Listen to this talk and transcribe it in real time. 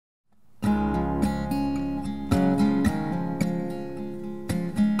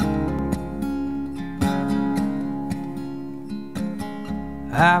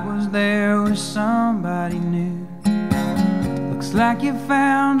I was there with somebody new. Looks like you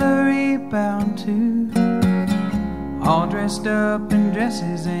found a rebound too. All dressed up in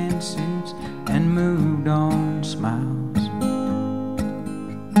dresses and suits and moved on smiles.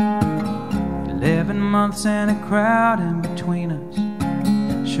 11 months and a crowd in between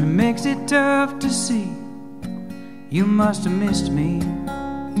us sure makes it tough to see. You must have missed me.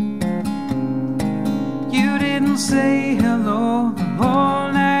 You didn't say hello, the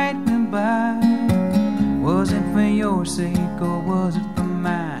whole night went by. Was it for your sake or was it for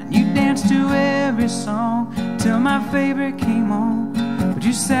mine? You danced to every song till my favorite came on, but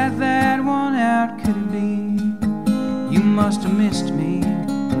you sat that one out, could it be? You must have missed me.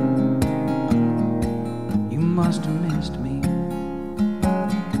 You must have missed me.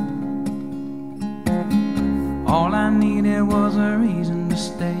 All I needed was a reason to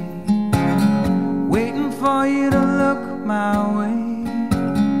stay, waiting for you to look my way.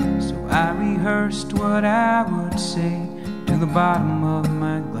 So I rehearsed what I would say to the bottom of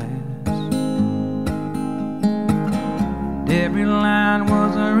my glass. Every line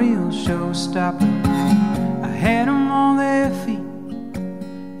was a real showstopper. I had them on their feet.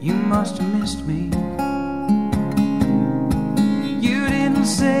 You must have missed me. You didn't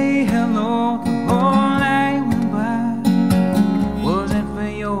say hello, the whole night went by. Was it for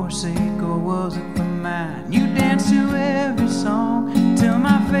your sake or was it for mine? You danced to every song till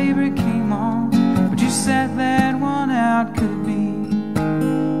my favorite came on, but you sat that one out, could it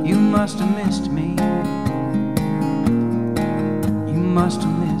be? You must have missed me. You must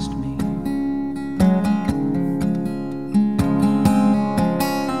have missed me.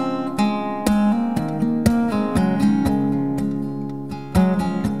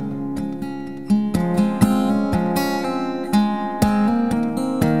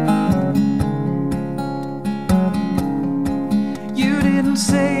 You didn't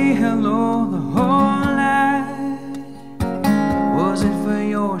say hello the whole night. Was it for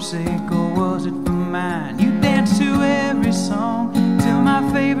your sake or was it for mine? You danced to every song till my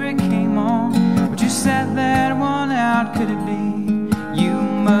favorite came on, but you sat that one out, could it be? You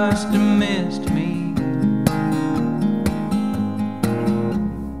must have missed me.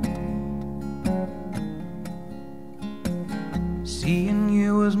 Seeing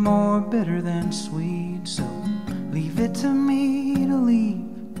you was more bitter than sweet, so leave it to me to leave.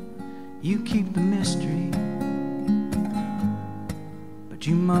 You keep the mystery, but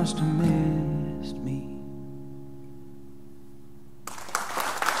you must have missed